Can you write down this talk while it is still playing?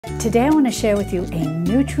Today I want to share with you a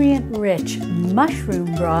nutrient-rich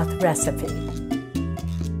mushroom broth recipe.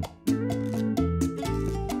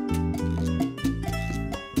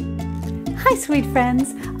 Hi sweet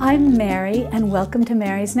friends, I'm Mary and welcome to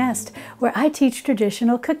Mary's Nest, where I teach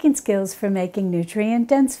traditional cooking skills for making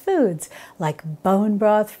nutrient-dense foods like bone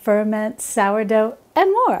broth, ferment, sourdough, and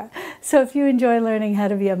more. So if you enjoy learning how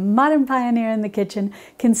to be a modern pioneer in the kitchen,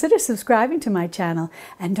 consider subscribing to my channel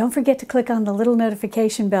and don't forget to click on the little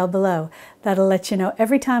notification bell below. That'll let you know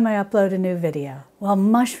every time I upload a new video. Well,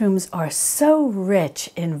 mushrooms are so rich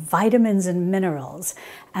in vitamins and minerals,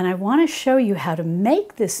 and I want to show you how to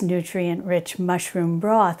make this nutrient-rich mushroom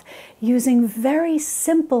broth using very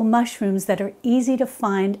simple mushrooms that are easy to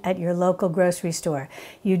find at your local grocery store.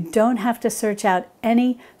 You don't have to search out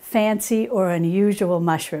any fancy or unusual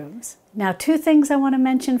mushrooms. Now, two things I want to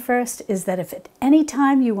mention first is that if at any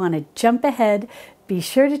time you want to jump ahead, be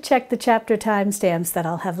sure to check the chapter timestamps that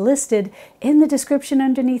I'll have listed in the description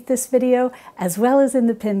underneath this video, as well as in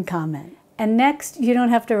the pinned comment. And next, you don't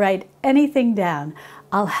have to write anything down.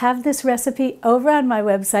 I'll have this recipe over on my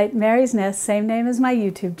website, Mary's Nest, same name as my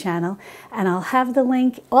YouTube channel, and I'll have the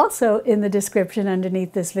link also in the description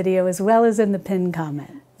underneath this video, as well as in the pinned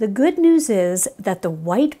comment. The good news is that the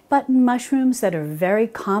white button mushrooms that are very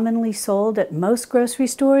commonly sold at most grocery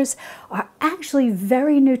stores are actually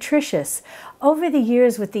very nutritious. Over the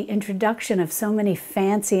years, with the introduction of so many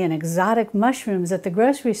fancy and exotic mushrooms at the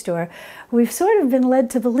grocery store, we've sort of been led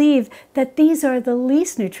to believe that these are the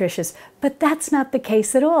least nutritious, but that's not the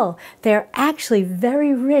case at all. They're actually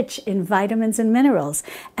very rich in vitamins and minerals,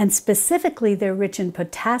 and specifically they're rich in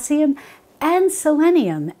potassium and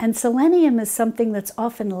selenium is something that's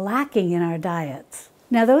often lacking in our diets.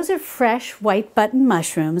 Now those are fresh white button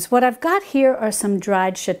mushrooms. What I've got here are some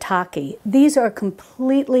dried shiitake. These are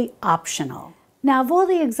completely optional. Now, of all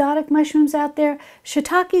the exotic mushrooms out there,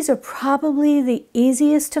 shiitakes are probably the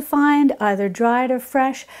easiest to find, either dried or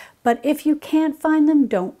fresh, but if you can't find them,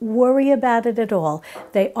 don't worry about it at all.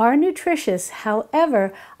 They are nutritious.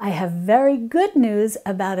 However, I have very good news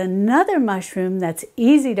about another mushroom that's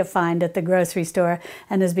easy to find at the grocery store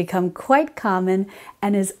and has become quite common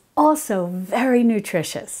and is also very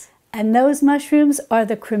nutritious. And those mushrooms are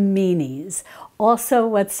the creminis, also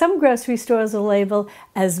what some grocery stores will label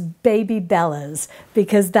as baby bellas,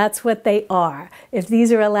 because that's what they are. If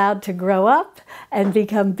these are allowed to grow up and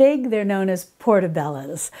become big, they're known as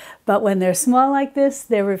portobellas. But when they're small like this,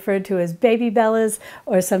 they're referred to as baby bellas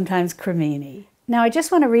or sometimes cremini. Now, I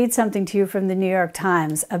just want to read something to you from the New York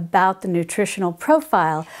Times about the nutritional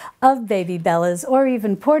profile of baby bellas or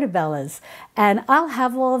even portobellas. And I'll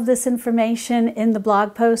have all of this information in the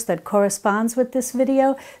blog post that corresponds with this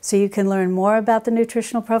video, so you can learn more about the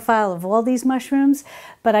nutritional profile of all these mushrooms.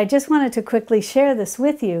 But I just wanted to quickly share this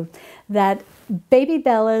with you, that baby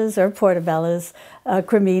bellas or portobellas,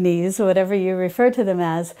 creminis, whatever you refer to them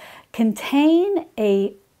as, contain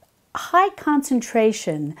a high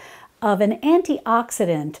concentration of an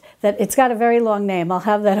antioxidant that, it's got a very long name. I'll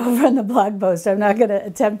have that over on the blog post. I'm not going to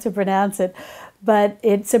attempt to pronounce it, but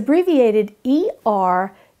it's abbreviated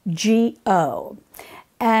ERGO.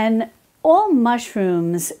 And all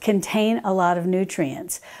mushrooms contain a lot of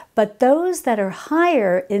nutrients, but those that are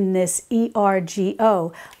higher in this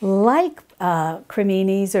ERGO, like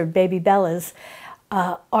creminis or baby bellas,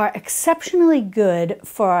 are exceptionally good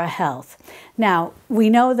for our health. Now, we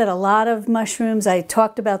know that a lot of mushrooms, I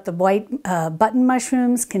talked about the white button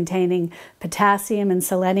mushrooms containing potassium and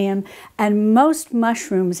selenium, and most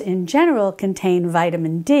mushrooms in general contain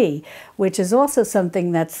vitamin D, which is also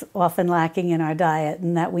something that's often lacking in our diet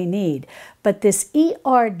and that we need. But this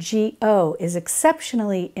ERGO is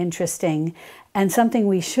exceptionally interesting and something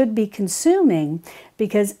we should be consuming,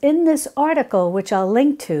 because in this article, which I'll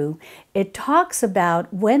link to, it talks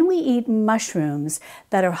about when we eat mushrooms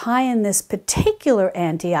that are high in this particular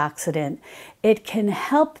antioxidant, it can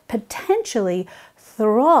help potentially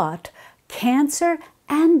thwart cancer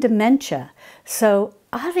and dementia. So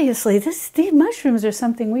obviously, these mushrooms are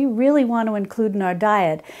something we really want to include in our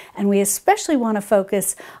diet, and we especially want to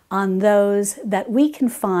focus on those that we can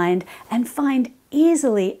find and find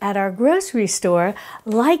easily at our grocery store,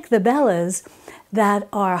 like the bellas that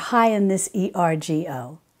are high in this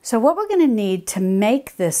ERGO. So what we're going to need to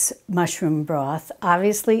make this mushroom broth,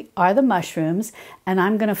 obviously, are the mushrooms, and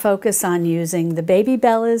I'm going to focus on using the baby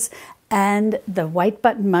bellas and the white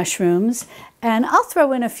button mushrooms, And I'll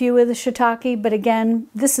throw in a few of the shiitake, but again,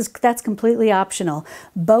 that's completely optional.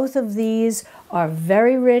 Both of these are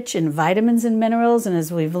very rich in vitamins and minerals, and as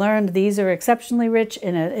we've learned, these are exceptionally rich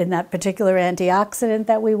in that particular antioxidant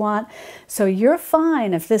that we want. So you're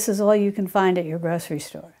fine if this is all you can find at your grocery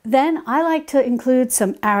store. Then I like to include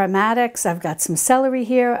some aromatics. I've got some celery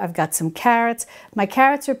here. I've got some carrots. My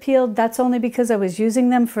carrots are peeled. That's only because I was using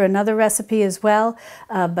them for another recipe as well,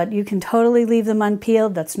 but you can totally leave them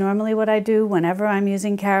unpeeled. That's normally what I do whenever I'm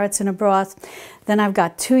using carrots in a broth. Then I've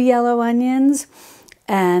got 2 yellow onions.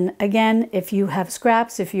 And again, if you have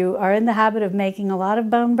scraps, if you are in the habit of making a lot of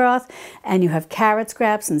bone broth and you have carrot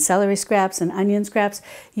scraps and celery scraps and onion scraps,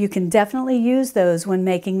 you can definitely use those when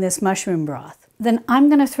making this mushroom broth. Then I'm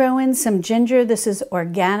going to throw in some ginger. This is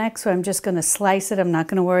organic, so I'm just going to slice it. I'm not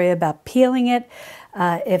going to worry about peeling it.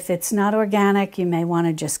 If it's not organic, you may want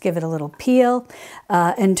to just give it a little peel.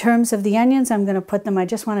 In terms of the onions, I'm going to put them, I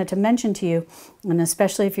just wanted to mention to you, and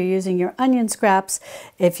especially if you're using your onion scraps,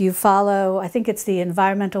 if you follow, I think it's the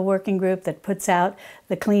Environmental Working Group that puts out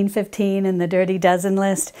the Clean 15 and the Dirty Dozen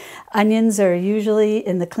list. Onions are usually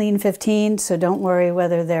in the Clean 15, so don't worry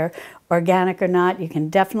whether they're organic or not. You can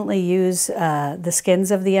definitely use the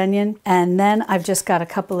skins of the onion. And then I've just got a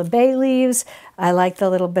couple of bay leaves. I like the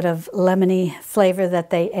little bit of lemony flavor that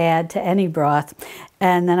they add to any broth.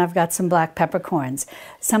 And then I've got some black peppercorns.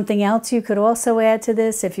 Something else you could also add to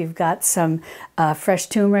this, if you've got some fresh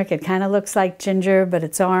turmeric, it kind of looks like ginger, but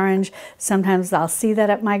it's orange. Sometimes I'll see that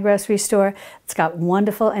at my grocery store. It's got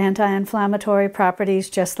wonderful anti-inflammatory properties,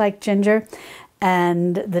 just like ginger.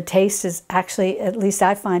 And the taste is actually, at least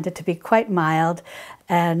I find it to be quite mild.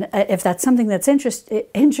 And if that's something that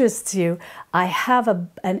interests you, I have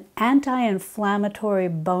an anti-inflammatory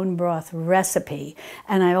bone broth recipe.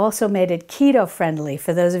 And I also made it keto-friendly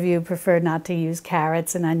for those of you who prefer not to use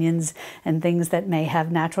carrots and onions and things that may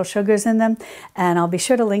have natural sugars in them. And I'll be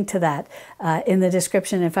sure to link to that in the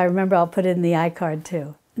description. If I remember, I'll put it in the iCard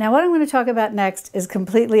too. Now, what I'm going to talk about next is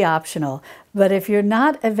completely optional, but if you're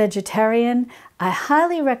not a vegetarian, I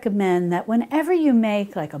highly recommend that whenever you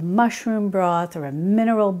make like a mushroom broth or a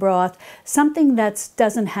mineral broth, something that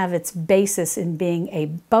doesn't have its basis in being a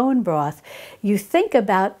bone broth, you think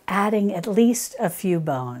about adding at least a few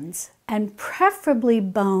bones, and preferably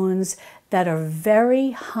bones that are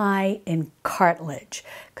very high in cartilage,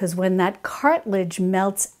 because when that cartilage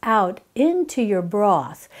melts out into your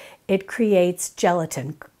broth, it creates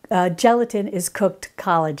gelatin. Gelatin is cooked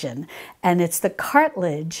collagen, and it's the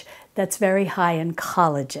cartilage that's very high in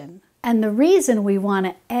collagen. And the reason we want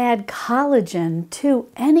to add collagen to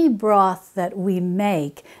any broth that we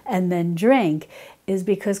make and then drink is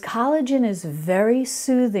because collagen is very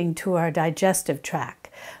soothing to our digestive tract,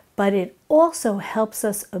 but it also helps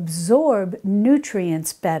us absorb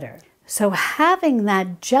nutrients better. So having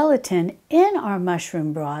that gelatin in our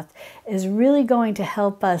mushroom broth is really going to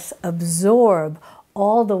help us absorb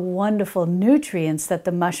all the wonderful nutrients that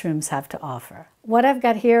the mushrooms have to offer. What I've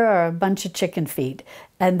got here are a bunch of chicken feet,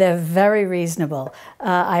 and they're very reasonable.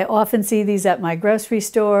 I often see these at my grocery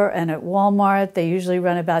store and at Walmart. They usually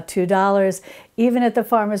run about $2. Even at the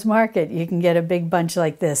farmer's market, you can get a big bunch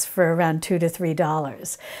like this for around $2 to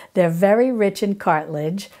 $3. They're very rich in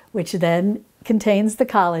cartilage, which then contains the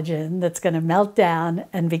collagen that's going to melt down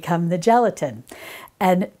and become the gelatin.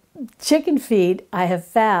 And chicken feet, I have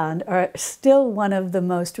found, are still one of the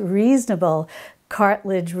most reasonable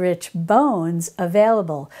cartilage-rich bones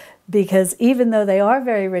available, because even though they are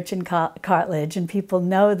very rich in cartilage, and people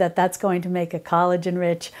know that that's going to make a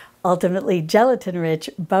collagen-rich, ultimately gelatin-rich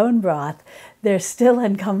bone broth, they're still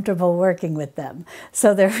uncomfortable working with them.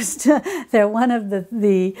 So they're one of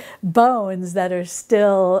the bones that are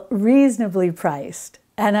still reasonably priced.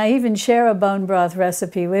 And I even share a bone broth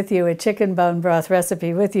recipe with you, a chicken bone broth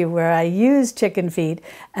recipe with you, where I use chicken feet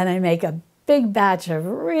and I make a big batch of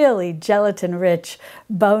really gelatin-rich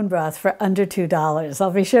bone broth for under $2.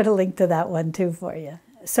 I'll be sure to link to that one too for you.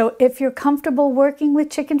 So if you're comfortable working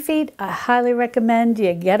with chicken feet, I highly recommend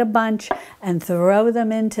you get a bunch and throw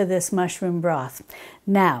them into this mushroom broth.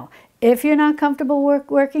 Now, if you're not comfortable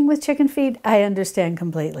working with chicken feet, I understand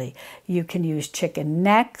completely. You can use chicken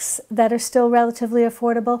necks that are still relatively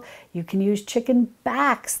affordable. You can use chicken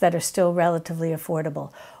backs that are still relatively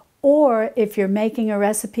affordable. Or if you're making a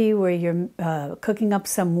recipe where you're cooking up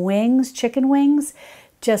some wings, chicken wings,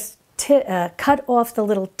 just cut off the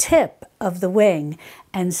little tip of the wing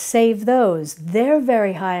and save those. They're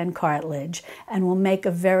very high in cartilage and will make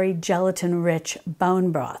a very gelatin-rich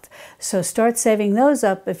bone broth. So start saving those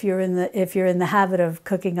up if you're in the habit of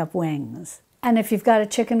cooking up wings. And if you've got a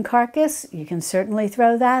chicken carcass, you can certainly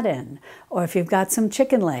throw that in. Or if you've got some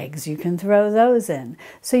chicken legs, you can throw those in.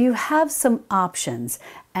 So you have some options.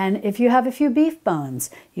 And if you have a few beef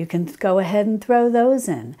bones, you can go ahead and throw those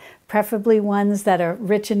in. Preferably ones that are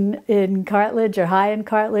rich in cartilage or high in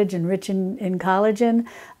cartilage and rich in collagen,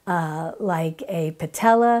 like a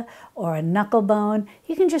patella or a knuckle bone.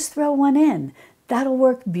 You can just throw one in. That'll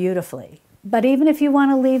work beautifully. But even if you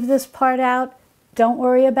want to leave this part out, don't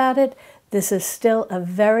worry about it. This is still a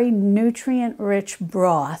very nutrient-rich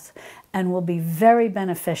broth and will be very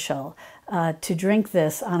beneficial to drink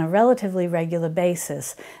this on a relatively regular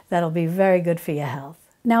basis. That'll be very good for your health.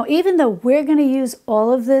 Now, even though we're going to use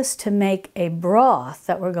all of this to make a broth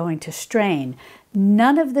that we're going to strain,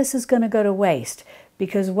 none of this is going to go to waste,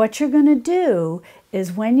 because what you're going to do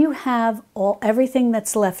is when you have everything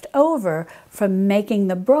that's left over from making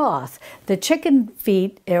the broth, the chicken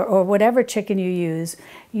feet or whatever chicken you use,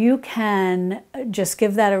 you can just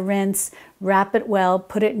give that a rinse, wrap it well,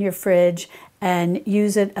 put it in your fridge, and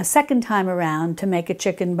use it a second time around to make a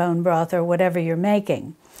chicken bone broth or whatever you're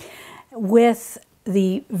making. With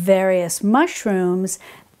the various mushrooms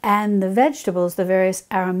and the vegetables, the various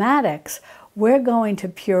aromatics, we're going to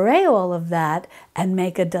puree all of that and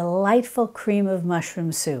make a delightful cream of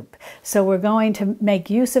mushroom soup. So we're going to make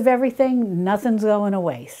use of everything. Nothing's going to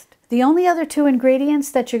waste. The only other two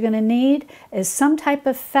ingredients that you're going to need is some type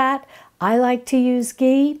of fat. I like to use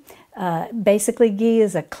ghee. Basically, ghee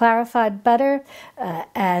is a clarified butter,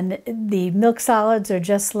 and the milk solids are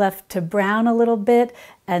just left to brown a little bit,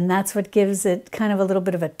 and that's what gives it kind of a little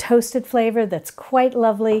bit of a toasted flavor that's quite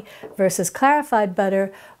lovely, versus clarified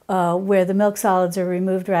butter, where the milk solids are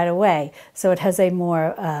removed right away. So it has a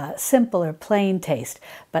more simple or plain taste.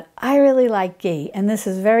 But I really like ghee, and this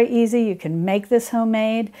is very easy. You can make this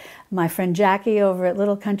homemade. My friend Jackie over at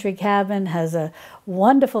Little Country Cabin has a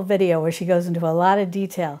wonderful video where she goes into a lot of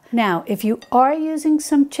detail. Now, if you are using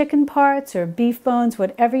some chicken parts or beef bones,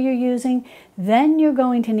 whatever you're using, then you're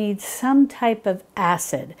going to need some type of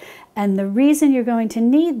acid. And the reason you're going to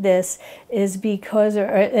need this is because, or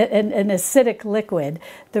an acidic liquid,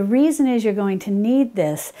 the reason is you're going to need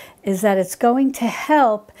this is that it's going to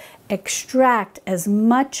help extract as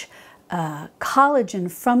much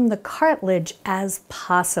collagen from the cartilage as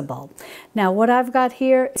possible. Now, what I've got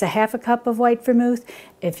here is a half a cup of white vermouth.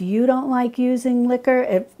 If you don't like using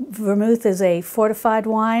liquor, vermouth is a fortified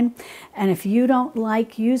wine, and if you don't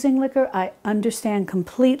like using liquor, I understand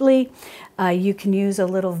completely. You can use a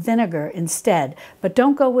little vinegar instead, but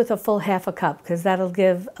don't go with a full half a cup, because that'll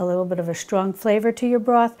give a little bit of a strong flavor to your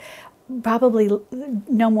broth. Probably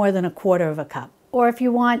no more than a quarter of a cup. Or if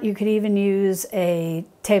you want, you could even use a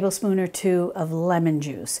tablespoon or two of lemon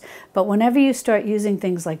juice. But whenever you start using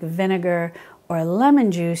things like vinegar or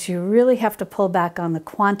lemon juice, you really have to pull back on the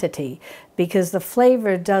quantity, because the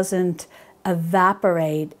flavor doesn't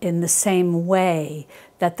evaporate in the same way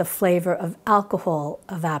that the flavor of alcohol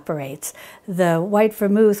evaporates. The white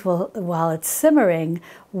vermouth will, while it's simmering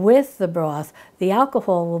with the broth, the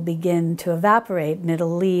alcohol will begin to evaporate, and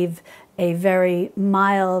it'll leave a very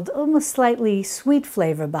mild, almost slightly sweet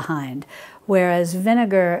flavor behind, whereas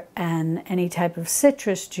vinegar and any type of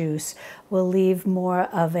citrus juice will leave more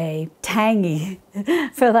of a tangy,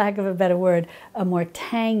 for lack of a better word, a more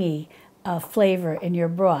tangy flavor in your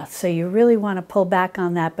broth. So you really want to pull back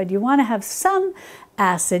on that, but you want to have some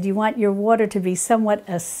acid. You want your water to be somewhat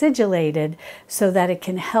acidulated so that it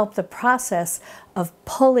can help the process of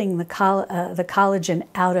pulling the collagen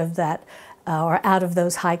out of that or out of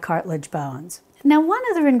those high cartilage bones. Now, one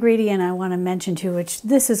other ingredient I want to mention too, which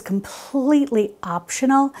this is completely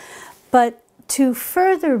optional, but to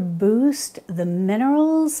further boost the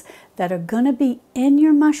minerals that are going to be in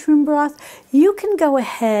your mushroom broth, you can go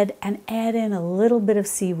ahead and add in a little bit of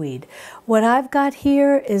seaweed. What I've got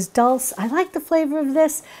here is dulse. I like the flavor of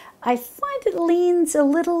this. I find it leans a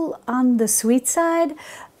little on the sweet side,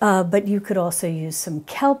 but you could also use some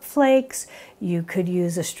kelp flakes. You could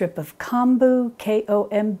use a strip of kombu,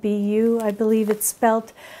 K-O-M-B-U, I believe it's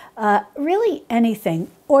spelt. Really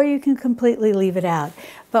anything, or you can completely leave it out.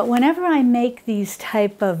 But whenever I make these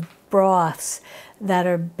type of broths that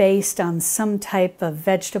are based on some type of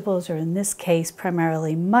vegetables, or in this case,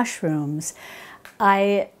 primarily mushrooms,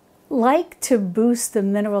 I like to boost the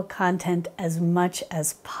mineral content as much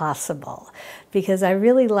as possible, because I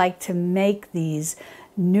really like to make these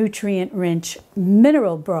nutrient-rich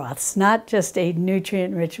mineral broths, not just a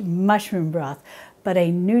nutrient-rich mushroom broth, but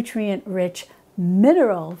a nutrient-rich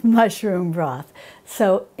mineral mushroom broth.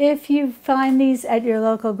 So if you find these at your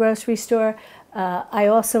local grocery store,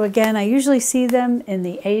 I usually see them in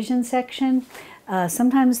the Asian section.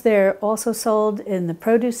 Sometimes they're also sold in the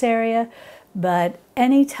produce area, but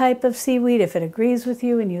any type of seaweed, if it agrees with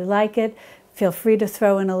you and you like it, feel free to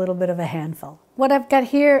throw in a little bit of a handful. What I've got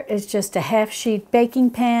here is just a half-sheet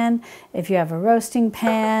baking pan. If you have a roasting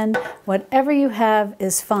pan, whatever you have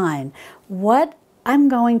is fine. What I'm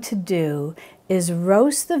going to do is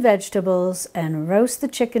roast the vegetables and roast the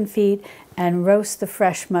chicken feet and roast the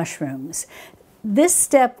fresh mushrooms. This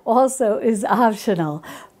step also is optional,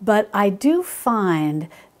 but I do find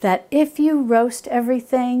that if you roast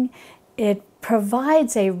everything, it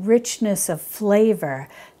provides a richness of flavor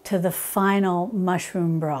to the final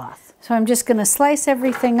mushroom broth. So I'm just going to slice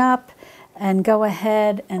everything up and go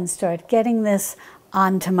ahead and start getting this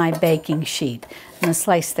onto my baking sheet. I'm going to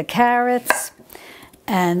slice the carrots,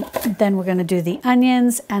 and then we're going to do the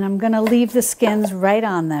onions, and I'm going to leave the skins right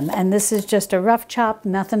on them. And this is just a rough chop,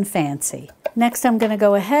 nothing fancy. Next, I'm going to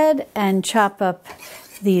go ahead and chop up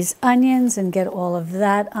these onions and get all of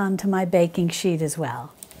that onto my baking sheet as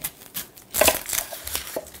well.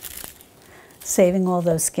 Saving all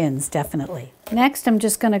those skins, definitely. Next, I'm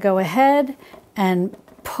just going to go ahead and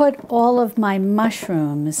put all of my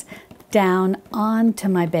mushrooms down onto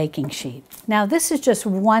my baking sheet. Now, this is just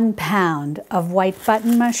 1 pound of white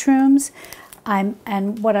button mushrooms,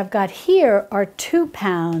 and what I've got here are 2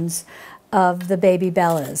 pounds of the baby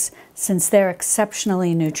bellas, since they're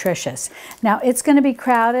exceptionally nutritious. Now, it's going to be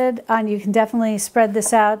crowded, and you can definitely spread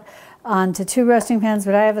this out onto 2 roasting pans,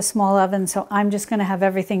 but I have a small oven, so I'm just going to have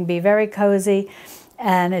everything be very cozy,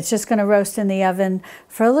 and it's just going to roast in the oven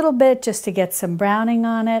for a little bit just to get some browning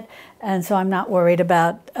on it, and so I'm not worried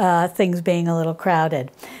about things being a little crowded.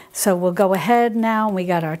 So we'll go ahead now, and we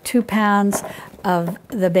got our 2 pounds of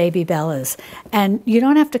the baby bellas. And you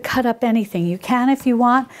don't have to cut up anything. You can if you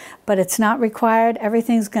want, but it's not required.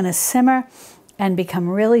 Everything's going to simmer and become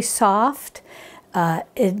really soft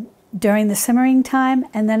during the simmering time,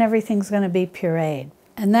 and then everything's going to be pureed.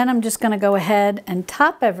 And then I'm just going to go ahead and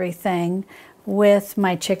top everything with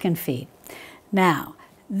my chicken feet. Now,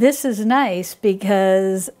 this is nice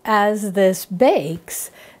because as this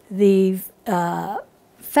bakes, the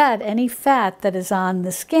fat, any fat that is on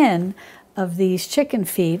the skin of these chicken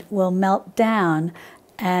feet will melt down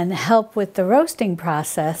and help with the roasting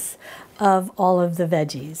process of all of the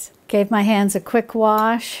veggies. Gave my hands a quick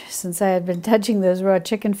wash since I had been touching those raw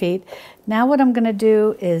chicken feet. Now what I'm going to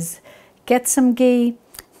do is get some ghee,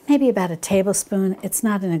 maybe about a tablespoon. It's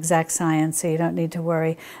not an exact science, so you don't need to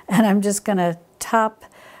worry. And I'm just going to top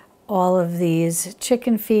all of these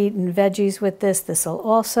chicken feet and veggies with this. This will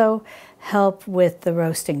also help with the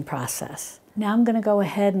roasting process. Now I'm going to go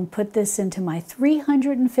ahead and put this into my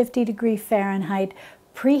 350 Fahrenheit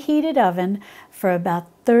preheated oven for about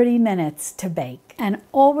 30 minutes to bake. And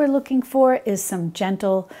all we're looking for is some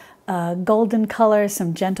gentle golden color,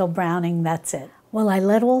 some gentle browning, that's it. Well, I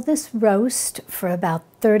let all this roast for about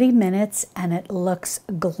 30 minutes and it looks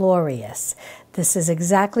glorious. This is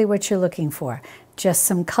exactly what you're looking for. Just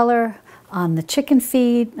some color on the chicken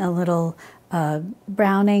feet, a little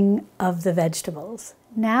browning of the vegetables.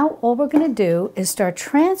 Now all we're going to do is start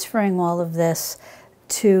transferring all of this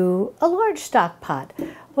to a large stock pot.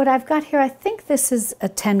 What I've got here, I think this is a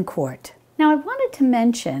 10 quart. Now I wanted to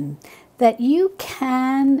mention that you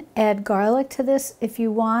can add garlic to this if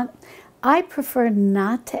you want. I prefer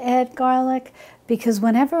not to add garlic because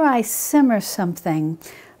whenever I simmer something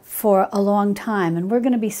for a long time, and we're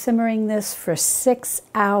going to be simmering this for 6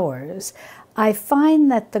 hours, I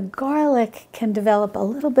find that the garlic can develop a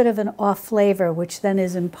little bit of an off flavor, which then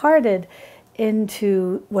is imparted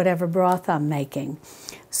into whatever broth I'm making.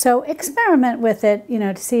 So experiment with it, you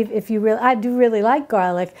know, to see if you really, I do really like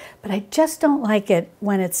garlic, but I just don't like it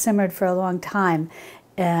when it's simmered for a long time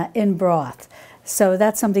in broth. So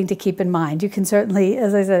that's something to keep in mind. You can certainly,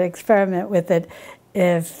 as I said, experiment with it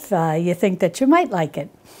if you think that you might like it.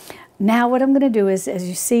 Now what I'm going to do is, as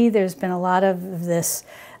you see, there's been a lot of this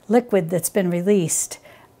liquid that's been released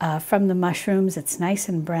from the mushrooms. It's nice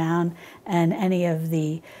and brown, and any of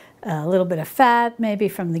the little bit of fat, maybe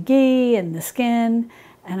from the ghee and the skin.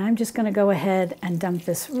 And I'm just going to go ahead and dump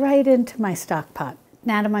this right into my stock pot.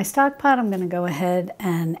 Now to my stock pot, I'm going to go ahead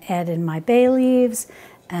and add in my bay leaves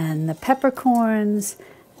and the peppercorns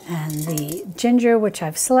and the ginger, which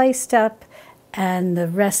I've sliced up, and the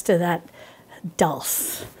rest of that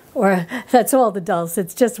dulse. Or that's all the dulse,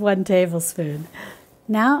 it's just 1 tablespoon.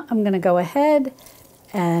 Now I'm going to go ahead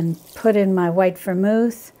and put in my white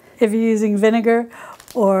vermouth. If you're using vinegar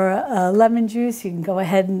or lemon juice, you can go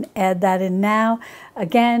ahead and add that in now.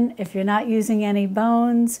 Again, if you're not using any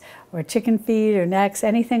bones or chicken feet or necks,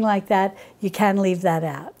 anything like that, you can leave that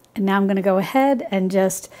out. And now I'm going to go ahead and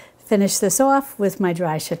just finish this off with my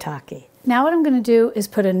dry shiitake. Now what I'm going to do is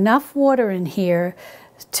put enough water in here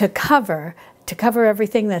to cover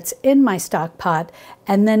everything that's in my stock pot,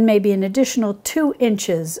 and then maybe an additional 2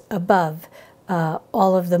 inches above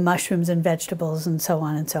all of the mushrooms and vegetables and so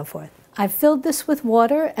on and so forth. I've filled this with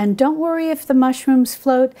water, and don't worry if the mushrooms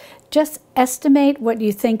float. Just estimate what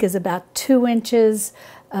you think is about 2 inches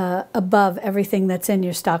above everything that's in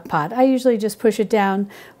your stock pot. I usually just push it down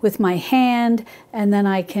with my hand, and then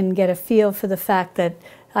I can get a feel for the fact that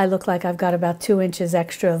I look like I've got about 2 inches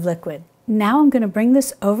extra of liquid. Now I'm going to bring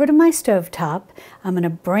this over to my stovetop. I'm going to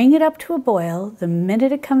bring it up to a boil. The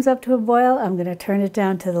minute it comes up to a boil, I'm going to turn it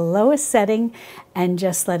down to the lowest setting and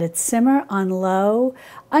just let it simmer on low,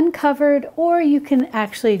 uncovered, or you can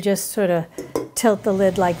actually just sort of tilt the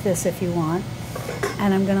lid like this if you want.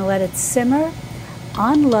 And I'm going to let it simmer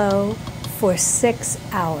on low for 6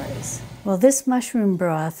 hours. Well, this mushroom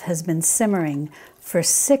broth has been simmering for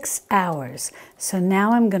 6 hours. So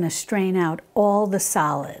now I'm going to strain out all the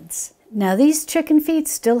solids. Now these chicken feet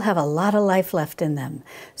still have a lot of life left in them.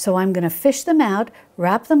 So I'm going to fish them out,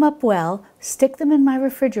 wrap them up well, stick them in my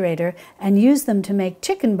refrigerator, and use them to make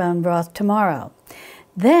chicken bone broth tomorrow.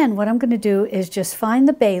 Then what I'm going to do is just find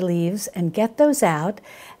the bay leaves and get those out,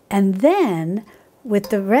 and then with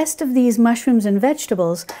the rest of these mushrooms and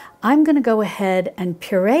vegetables, I'm going to go ahead and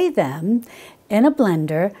puree them in a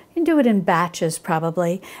blender. You can do it in batches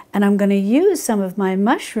probably, and I'm going to use some of my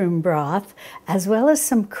mushroom broth as well as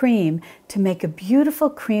some cream to make a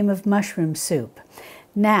beautiful cream of mushroom soup.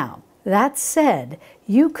 Now, that said,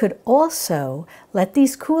 you could also let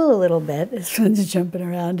these cool a little bit. This one's jumping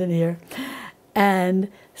around in here. And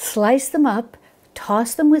slice them up,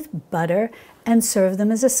 toss them with butter, and serve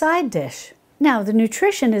them as a side dish. Now, the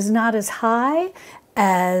nutrition is not as high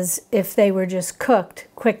as if they were just cooked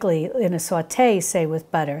quickly in a saute, say with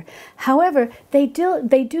butter. However, they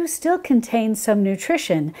do still contain some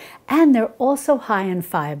nutrition, and they're also high in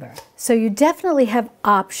fiber. So you definitely have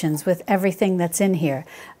options with everything that's in here.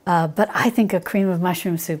 But I think a cream of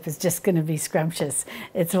mushroom soup is just going to be scrumptious.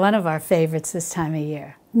 It's one of our favorites this time of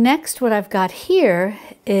year. Next, what I've got here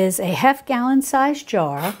is a half-gallon size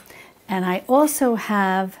jar, and I also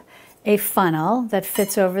have a funnel that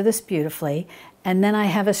fits over this beautifully, and then I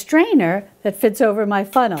have a strainer that fits over my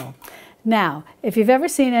funnel. Now, if you've ever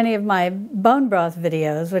seen any of my bone broth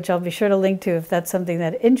videos, which I'll be sure to link to if that's something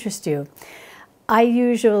that interests you, I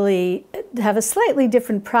usually have a slightly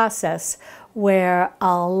different process where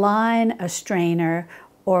I'll line a strainer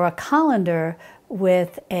or a colander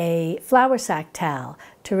with a flour sack towel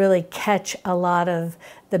to really catch a lot of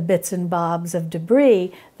the bits and bobs of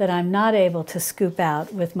debris that I'm not able to scoop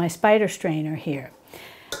out with my spider strainer here.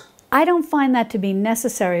 I don't find that to be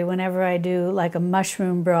necessary whenever I do like a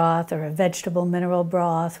mushroom broth or a vegetable mineral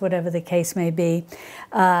broth, whatever the case may be.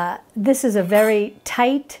 This is a very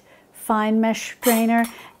tight, fine mesh strainer,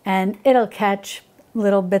 and it'll catch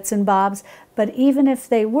little bits and bobs. But even if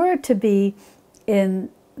they were to be in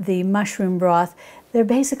the mushroom broth, they're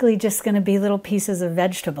basically just going to be little pieces of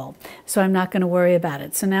vegetable. So I'm not going to worry about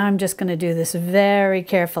it. So now I'm just going to do this very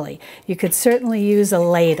carefully. You could certainly use a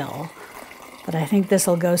ladle, but I think this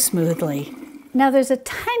will go smoothly. Now there's a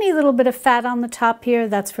tiny little bit of fat on the top here.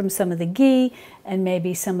 That's from some of the ghee and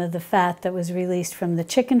maybe some of the fat that was released from the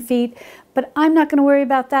chicken feet. But I'm not going to worry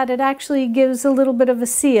about that. It actually gives a little bit of a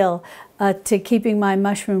seal to keeping my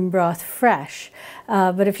mushroom broth fresh.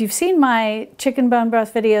 But if you've seen my chicken bone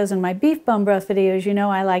broth videos and my beef bone broth videos, you know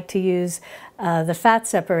I like to use the fat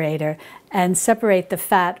separator and separate the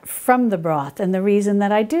fat from the broth. And the reason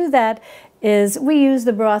that I do that is we use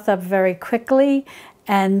the broth up very quickly,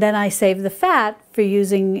 and then I save the fat for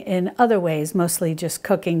using in other ways, mostly just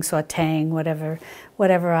cooking, sauteing, whatever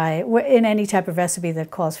in any type of recipe that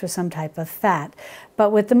calls for some type of fat.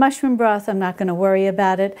 But with the mushroom broth, I'm not going to worry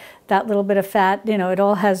about it. That little bit of fat, you know, it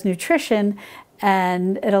all has nutrition,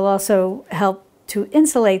 and it'll also help to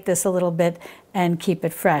insulate this a little bit and keep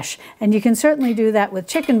it fresh. And you can certainly do that with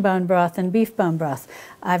chicken bone broth and beef bone broth.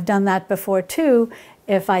 I've done that before too.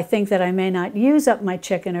 If I think that I may not use up my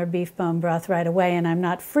chicken or beef bone broth right away and I'm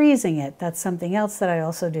not freezing it, that's something else that I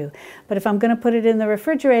also do. But if I'm going to put it in the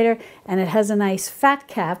refrigerator and it has a nice fat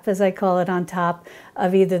cap, as I call it, on top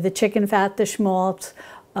of either the chicken fat, the schmaltz,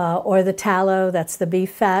 or the tallow, that's the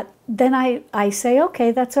beef fat, then I say,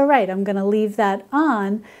 okay, that's all right. I'm going to leave that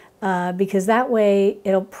on because that way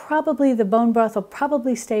the bone broth will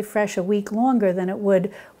probably stay fresh a week longer than it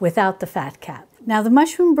would without the fat cap. Now the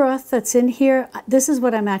mushroom broth that's in here, this is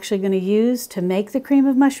what I'm actually going to use to make the cream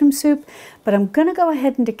of mushroom soup, but I'm going to go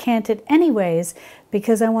ahead and decant it anyways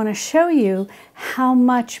because I want to show you how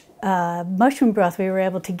much mushroom broth we were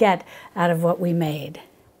able to get out of what we made.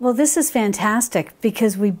 Well, this is fantastic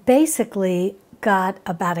because we basically got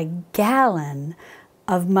about a gallon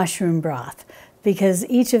of mushroom broth, because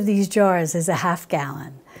each of these jars is a ½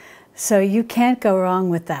 gallon. So you can't go wrong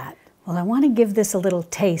with that. Well, I want to give this a little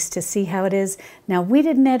taste to see how it is. Now, we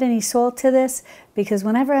didn't add any salt to this because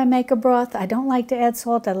whenever I make a broth, I don't like to add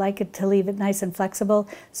salt. I like it to leave it nice and flexible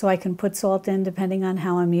so I can put salt in depending on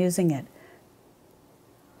how I'm using it.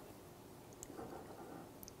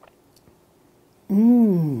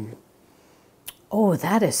 Oh,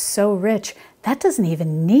 that is so rich. That doesn't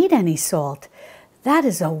even need any salt. That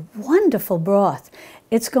is a wonderful broth.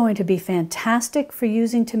 It's going to be fantastic for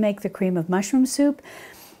using to make the cream of mushroom soup.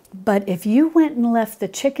 But if you went and left the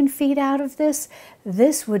chicken feet out of this,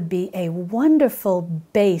 this would be a wonderful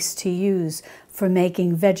base to use for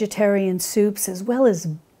making vegetarian soups as well as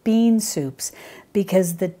bean soups,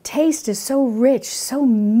 because the taste is so rich, so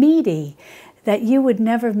meaty, that you would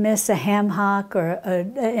never miss a ham hock or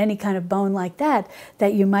any kind of bone like that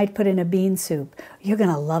you might put in a bean soup. You're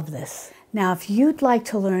going to love this. Now, if you'd like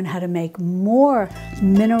to learn how to make more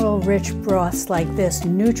mineral-rich broths like this,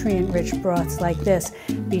 nutrient-rich broths like this,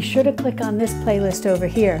 be sure to click on this playlist over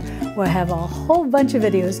here, where I have a whole bunch of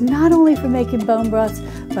videos, not only for making bone broths,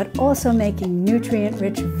 but also making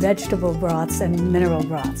nutrient-rich vegetable broths and mineral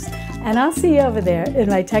broths. And I'll see you over there in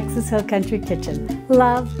my Texas Hill Country kitchen.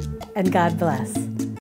 Love and God bless.